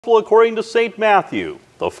According to St. Matthew,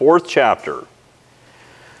 the 4th chapter.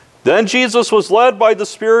 Then Jesus was led by the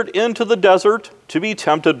Spirit into the desert to be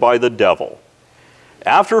tempted by the devil.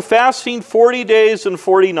 After fasting 40 days and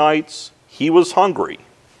 40 nights, he was hungry.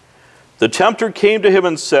 The tempter came to him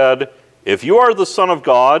and said, "If you are the Son of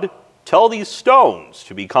God, tell these stones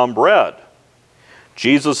to become bread."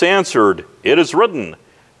 Jesus answered, "It is written,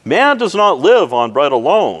 man does not live on bread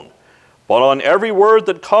alone, but on every word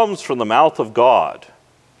that comes from the mouth of God."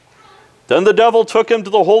 Then the devil took him to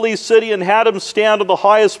the holy city and had him stand on the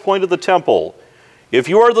highest point of the temple. "If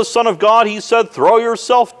you are the Son of God," he said, "throw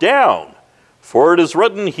yourself down. For it is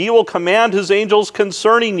written, he will command his angels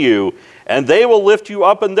concerning you, and they will lift you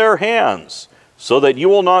up in their hands, so that you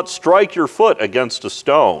will not strike your foot against a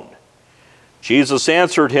stone." Jesus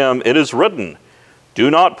answered him, "It is written, do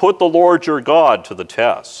not put the Lord your God to the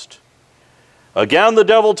test." Again the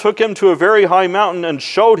devil took him to a very high mountain and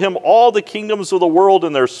showed him all the kingdoms of the world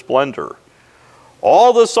in their splendor.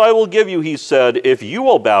 "All this I will give you," he said, "if you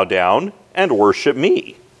will bow down and worship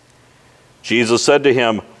me." Jesus said to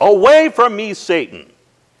him, "Away from me, Satan,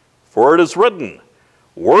 for it is written,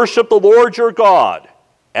 worship the Lord your God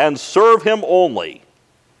and serve him only."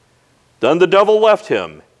 Then the devil left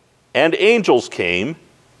him, and angels came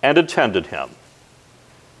and attended him.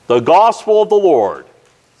 The gospel of the Lord.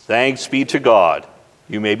 Thanks be to God.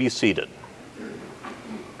 You may be seated.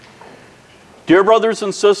 Dear brothers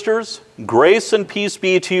and sisters, grace and peace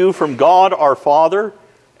be to you from God our Father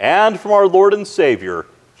and from our Lord and Savior,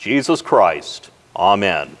 Jesus Christ.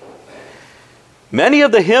 Amen. Many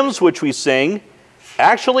of the hymns which we sing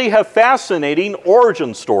actually have fascinating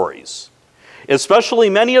origin stories, especially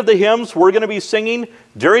many of the hymns we're going to be singing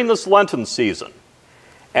during this Lenten season.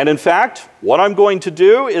 And in fact, what I'm going to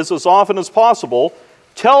do is, as often as possible,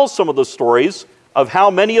 tell some of the stories of how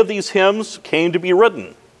many of these hymns came to be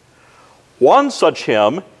written. One such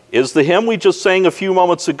hymn is the hymn we just sang a few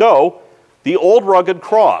moments ago, "The Old Rugged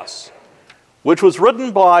Cross," which was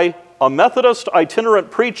written by a Methodist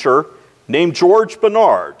itinerant preacher named George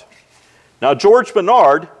Bernard. Now, George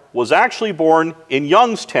Bernard was actually born in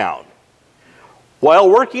Youngstown. While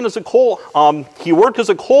working as he worked as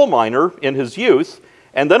a coal miner in his youth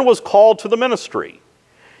and then was called to the ministry.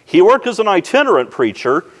 He worked as an itinerant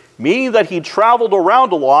preacher, meaning that he traveled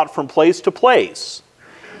around a lot from place to place.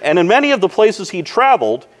 And in many of the places he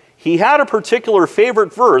traveled, he had a particular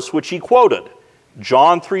favorite verse which he quoted,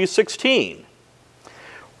 John 3:16.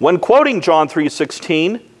 When quoting John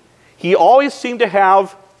 3:16, he always seemed to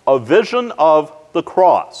have a vision of the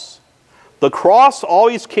cross. The cross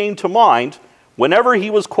always came to mind whenever he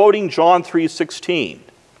was quoting John 3:16.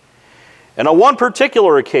 And on one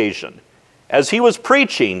particular occasion, as he was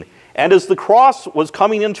preaching, and as the cross was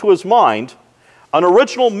coming into his mind, an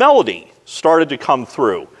original melody started to come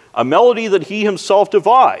through, a melody that he himself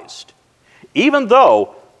devised. Even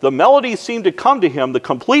though the melody seemed to come to him, the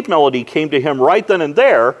complete melody came to him right then and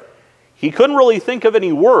there, he couldn't really think of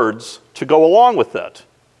any words to go along with it.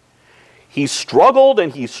 He struggled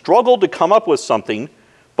and he struggled to come up with something,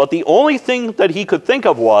 but the only thing that he could think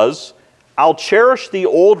of was, "I'll cherish the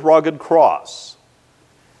old rugged cross."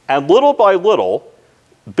 And little by little,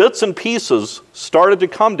 bits and pieces started to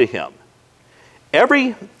come to him.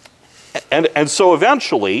 And so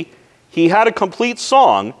eventually, he had a complete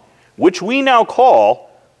song, which we now call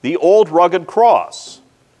 "The Old Rugged Cross."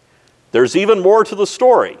 There's even more to the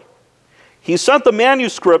story. He sent the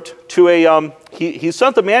manuscript to a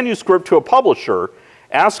publisher,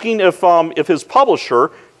 asking if his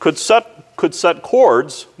publisher could set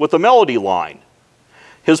chords with the melody line.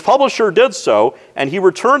 His publisher did so, and he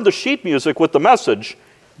returned the sheet music with the message,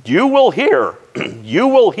 you will hear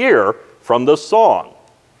from this song."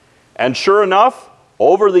 And sure enough,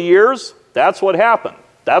 over the years, that's what happened.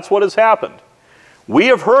 That's what has happened. We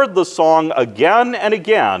have heard the song again and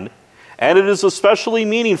again, and it is especially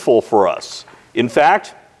meaningful for us. In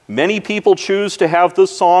fact, many people choose to have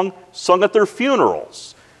this song sung at their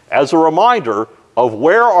funerals as a reminder of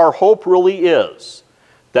where our hope really is,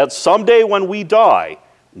 that someday when we die,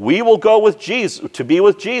 we will go with Jesus, to be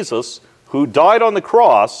with Jesus, who died on the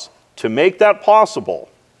cross to make that possible.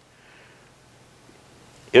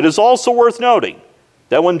 It is also worth noting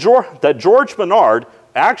that George Bernard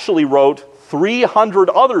actually wrote 300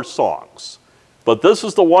 other songs, but this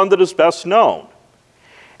is the one that is best known.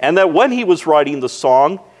 And that when he was writing the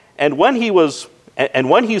song, and when he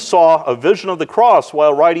saw a vision of the cross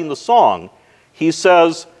while writing the song, he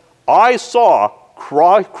says, "I saw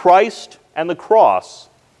Christ and the cross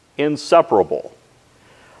inseparable."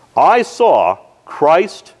 I saw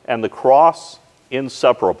Christ and the cross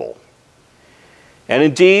inseparable. And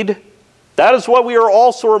indeed, that is what we are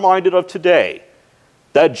also reminded of today,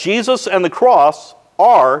 that Jesus and the cross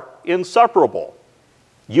are inseparable.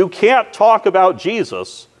 You can't talk about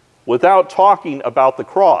Jesus without talking about the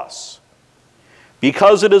cross,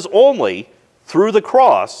 because it is only through the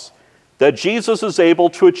cross that Jesus is able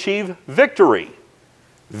to achieve victory.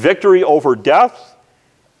 Victory over death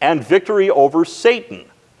and victory over Satan.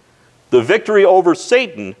 The victory over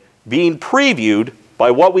Satan being previewed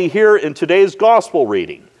by what we hear in today's gospel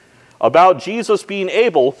reading about Jesus being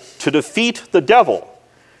able to defeat the devil,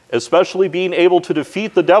 especially being able to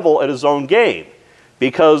defeat the devil at his own game,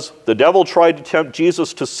 because the devil tried to tempt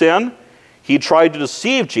Jesus to sin. He tried to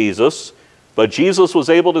deceive Jesus, but Jesus was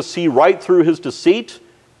able to see right through his deceit,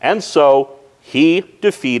 and so he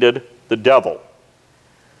defeated the devil.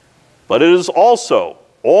 But it is also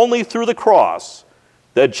only through the cross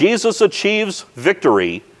that Jesus achieves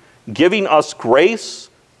victory, giving us grace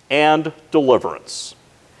and deliverance.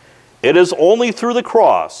 It is only through the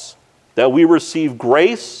cross that we receive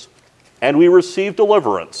grace and we receive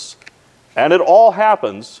deliverance, and it all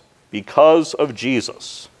happens because of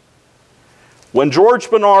Jesus. When George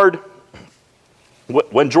Bernard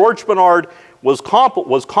was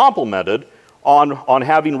complimented on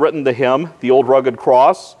having written the hymn, The Old Rugged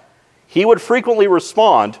Cross, he would frequently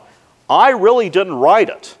respond, "I really didn't write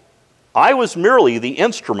it. I was merely the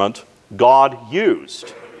instrument God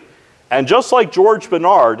used." And just like George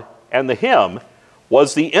Bernard and the hymn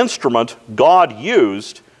was the instrument God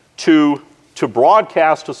used to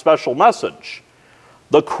broadcast a special message,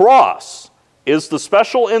 the cross is the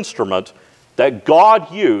special instrument that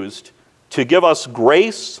God used to give us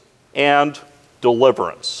grace and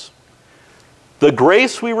deliverance. The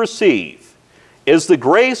grace we receive is the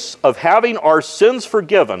grace of having our sins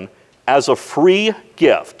forgiven as a free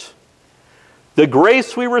gift. The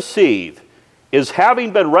grace we receive is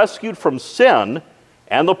having been rescued from sin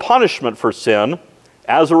and the punishment for sin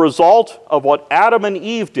as a result of what Adam and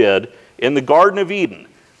Eve did in the Garden of Eden,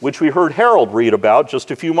 which we heard Harold read about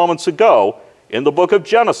just a few moments ago in the book of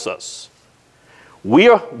Genesis. We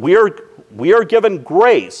are given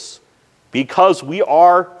grace because we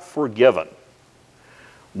are forgiven.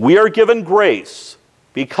 We are given grace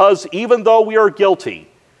because even though we are guilty,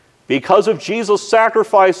 because of Jesus'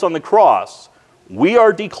 sacrifice on the cross, we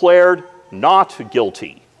are declared not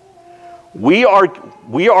guilty. We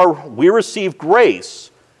receive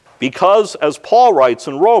grace because, as Paul writes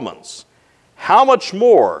in Romans, how much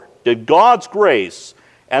more did God's grace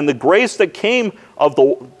and the grace that came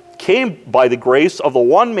by the grace of the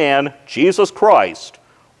one man, Jesus Christ,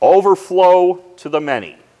 overflow to the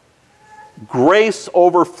many? Grace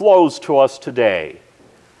overflows to us today.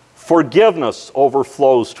 Forgiveness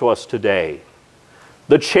overflows to us today.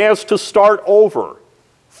 The chance to start over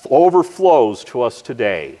overflows to us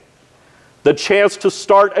today. The chance to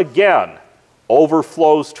start again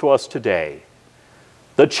overflows to us today.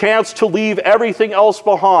 The chance to leave everything else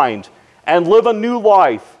behind and live a new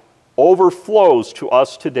life overflows to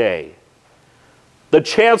us today. The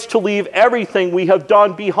chance to leave everything we have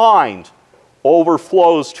done behind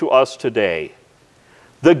overflows to us today.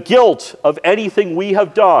 The guilt of anything we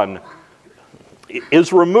have done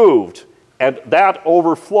is removed, and that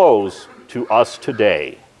overflows to us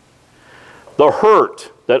today. The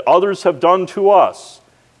hurt that others have done to us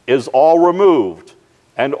is all removed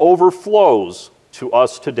and overflows to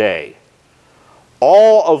us today.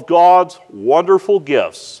 All of God's wonderful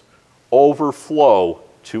gifts overflow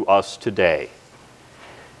to us today.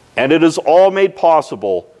 And it is all made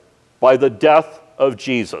possible by the death of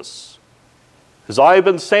Jesus. As I have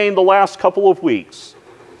been saying the last couple of weeks,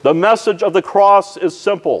 the message of the cross is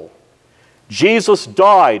simple. Jesus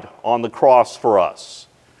died on the cross for us.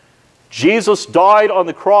 Jesus died on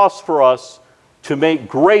the cross for us to make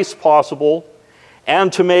grace possible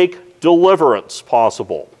and to make deliverance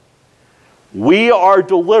possible. We are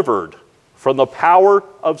delivered from the power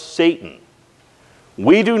of Satan.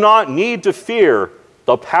 We do not need to fear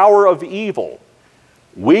the power of evil.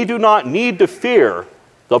 We do not need to fear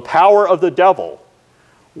the power of the devil.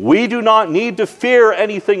 We do not need to fear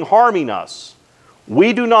anything harming us.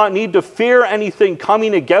 We do not need to fear anything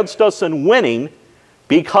coming against us and winning,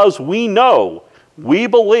 because we know, we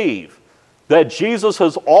believe, that Jesus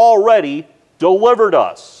has already delivered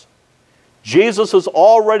us. Jesus has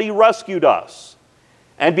already rescued us.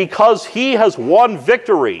 And because he has won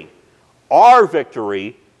victory, our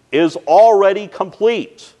victory is already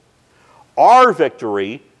complete. Our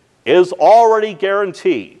victory is already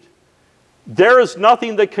guaranteed. There is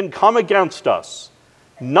nothing that can come against us,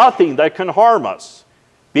 nothing that can harm us,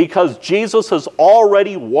 because Jesus has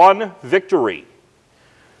already won victory.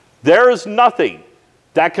 There is nothing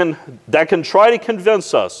that can try to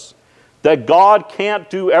convince us that God can't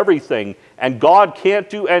do everything and God can't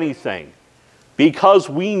do anything, because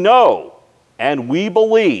we know and we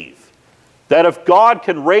believe that if God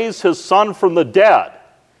can raise his Son from the dead,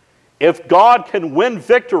 if God can win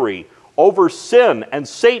victory over sin and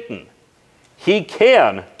Satan, he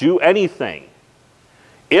can do anything.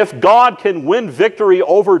 If God can win victory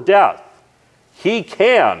over death, he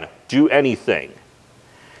can do anything.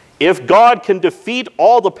 If God can defeat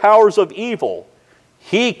all the powers of evil,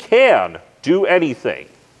 he can do anything.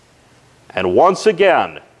 And once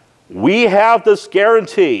again, we have this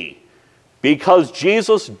guarantee because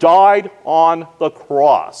Jesus died on the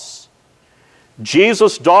cross.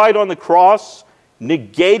 Jesus died on the cross,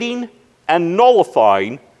 negating and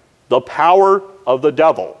nullifying the power of the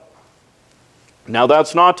devil. Now,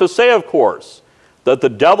 that's not to say, of course, that the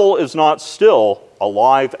devil is not still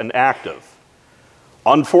alive and active.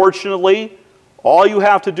 Unfortunately, all you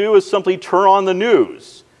have to do is simply turn on the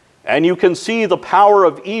news, and you can see the power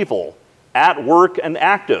of evil at work and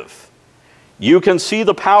active. You can see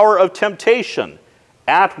the power of temptation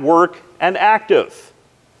at work and active.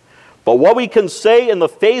 But what we can say in the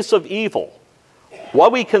face of evil,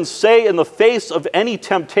 what we can say in the face of any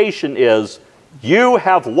temptation is, you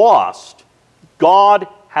have lost, God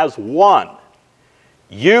has won.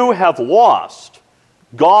 You have lost,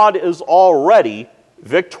 God is already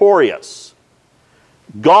victorious.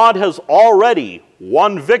 God has already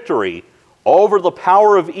won victory over the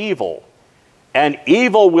power of evil, and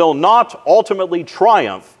evil will not ultimately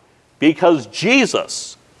triumph because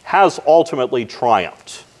Jesus has ultimately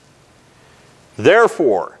triumphed.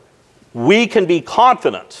 Therefore, we can be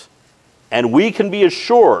confident and we can be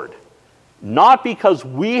assured, not because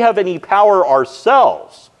we have any power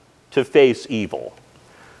ourselves to face evil,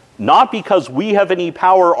 not because we have any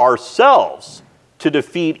power ourselves to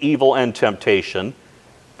defeat evil and temptation,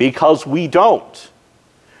 because we don't.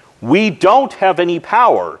 We don't have any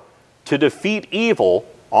power to defeat evil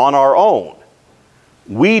on our own.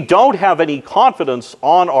 We don't have any confidence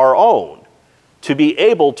on our own to be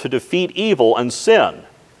able to defeat evil and sin.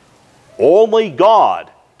 Only God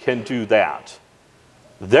can do that.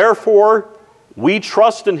 Therefore, we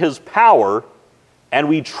trust in his power, and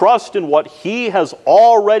we trust in what he has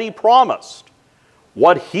already promised,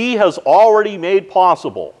 what he has already made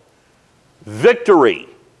possible. Victory.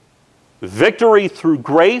 Victory through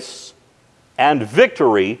grace and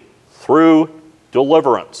victory through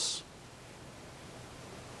deliverance.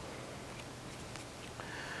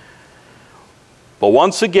 But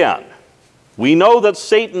once again, we know that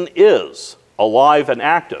Satan is alive and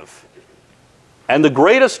active. And the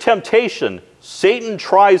greatest temptation Satan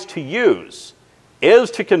tries to use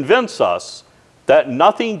is to convince us that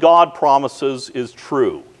nothing God promises is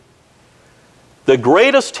true. The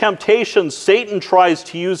greatest temptation Satan tries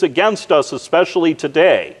to use against us, especially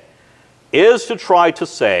today, is to try to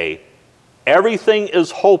say, everything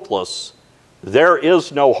is hopeless, there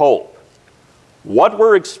is no hope. What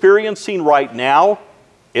we're experiencing right now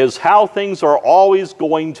is how things are always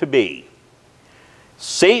going to be.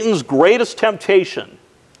 Satan's greatest temptation,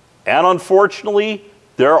 and unfortunately,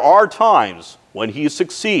 there are times when he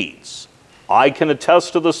succeeds. I can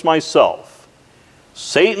attest to this myself.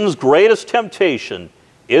 Satan's greatest temptation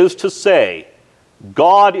is to say,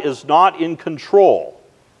 God is not in control.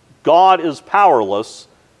 God is powerless,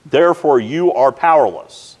 therefore you are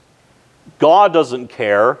powerless. God doesn't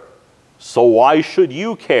care, so why should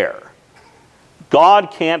you care?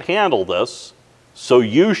 God can't handle this, so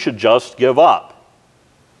you should just give up.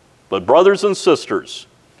 But brothers and sisters,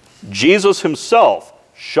 Jesus himself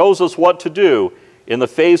shows us what to do in the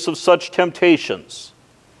face of such temptations.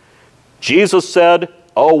 Jesus said,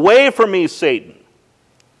 "Away from me, Satan."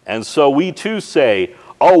 And so we too say,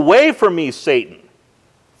 "Away from me, Satan.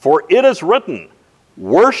 For it is written,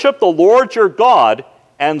 worship the Lord your God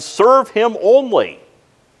and serve him only."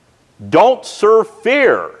 Don't serve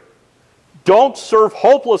fear. Don't serve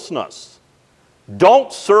hopelessness.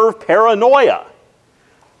 Don't serve paranoia.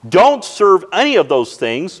 Don't serve any of those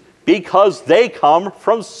things because they come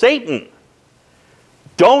from Satan.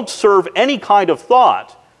 Don't serve any kind of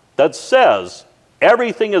thought that says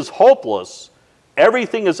everything is hopeless,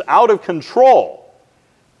 everything is out of control,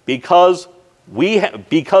 because we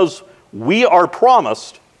are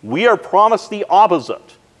promised the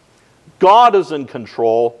opposite. God is in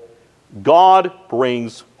control. God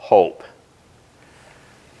brings hope.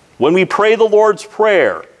 When we pray the Lord's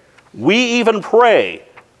Prayer, we even pray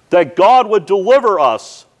that God would deliver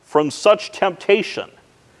us from such temptation.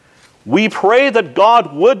 We pray that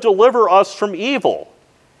God would deliver us from evil.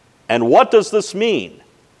 And what does this mean?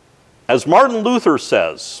 As Martin Luther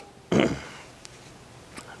says,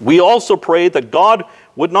 we also pray that God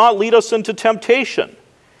would not lead us into temptation.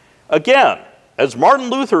 Again, as Martin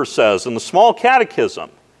Luther says in the Small Catechism,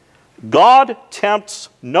 God tempts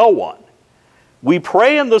no one. We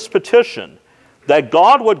pray in this petition that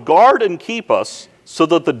God would guard and keep us so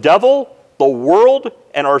that the devil, the world,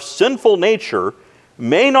 and our sinful nature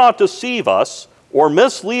may not deceive us or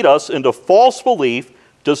mislead us into false belief,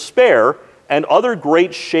 despair, and other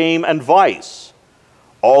great shame and vice.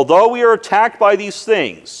 Although we are attacked by these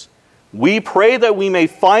things, we pray that we may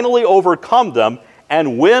finally overcome them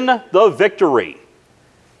and win the victory.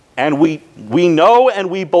 And we know and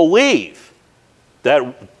we believe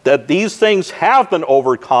that these things have been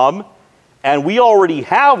overcome, and we already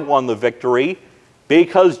have won the victory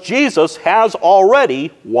because Jesus has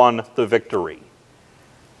already won the victory.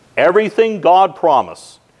 Everything God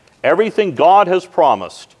promised, everything God has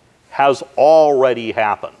promised, has already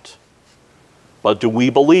happened. But do we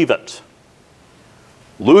believe it?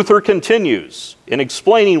 Luther continues in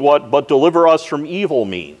explaining what "but deliver us from evil"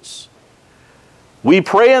 means. We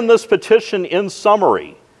pray in this petition, in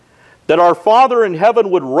summary, that our Father in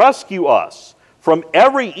heaven would rescue us from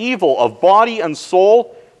every evil of body and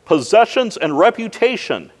soul, possessions and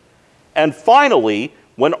reputation, and finally,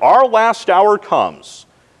 when our last hour comes,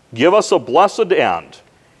 give us a blessed end,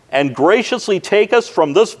 and graciously take us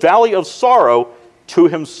from this valley of sorrow to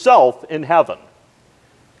himself in heaven.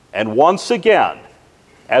 And once again,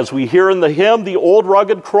 as we hear in the hymn, "The Old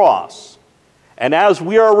Rugged Cross," and as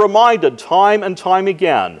we are reminded time and time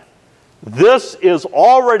again, this is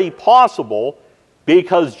already possible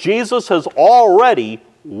because Jesus has already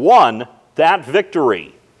won that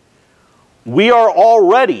victory. We are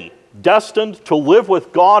already destined to live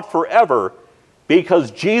with God forever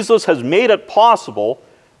because Jesus has made it possible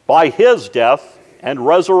by his death and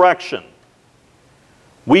resurrection.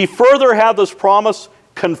 We further have this promise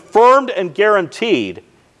confirmed and guaranteed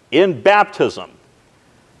in baptism.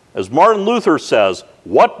 As Martin Luther says,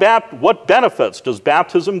 what benefits does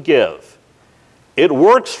baptism give? It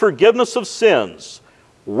works forgiveness of sins,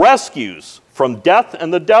 rescues from death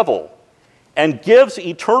and the devil, and gives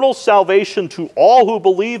eternal salvation to all who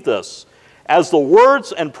believe this, as the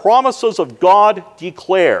words and promises of God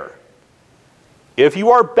declare. If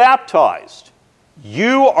you are baptized,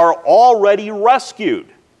 you are already rescued.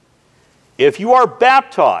 If you are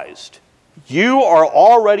baptized, you are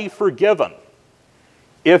already forgiven.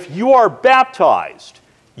 If you are baptized,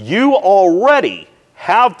 you already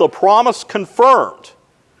have the promise confirmed,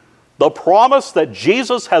 the promise that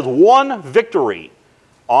Jesus has won victory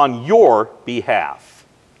on your behalf.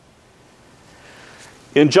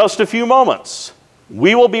 In just a few moments,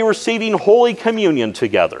 we will be receiving Holy Communion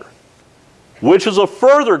together, which is a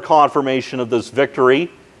further confirmation of this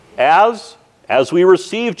victory. As we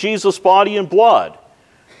receive Jesus' body and blood,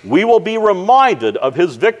 we will be reminded of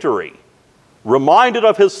his victory, reminded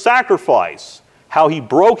of his sacrifice, how he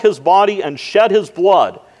broke his body and shed his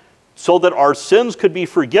blood so that our sins could be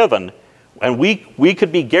forgiven and we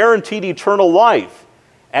could be guaranteed eternal life,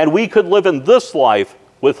 and we could live in this life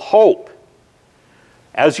with hope.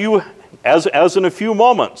 As in a few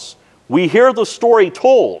moments, we hear the story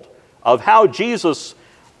told of how Jesus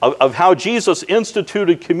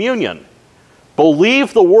instituted communion.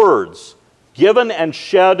 Believe the words, given and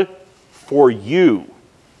shed for you.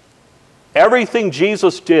 Everything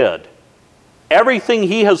Jesus did, everything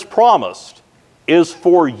he has promised, is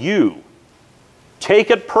for you. Take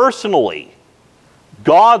it personally.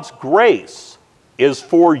 God's grace is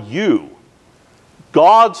for you.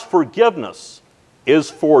 God's forgiveness is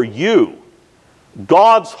for you.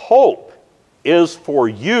 God's hope is for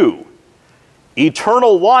you.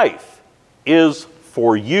 Eternal life is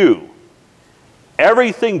for you.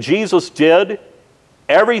 Everything Jesus did,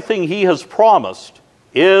 everything he has promised,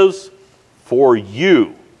 is for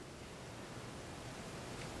you.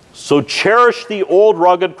 So cherish the old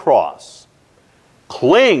rugged cross.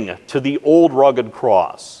 Cling to the old rugged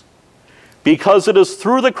cross, because it is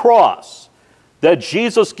through the cross that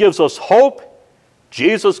Jesus gives us hope,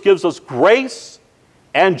 Jesus gives us grace,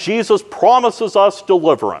 and Jesus promises us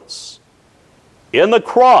deliverance. In the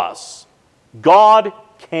cross, God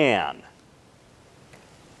can.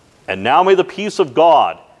 And now may the peace of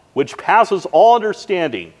God, which passes all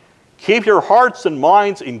understanding, keep your hearts and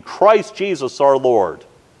minds in Christ Jesus our Lord.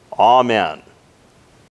 Amen.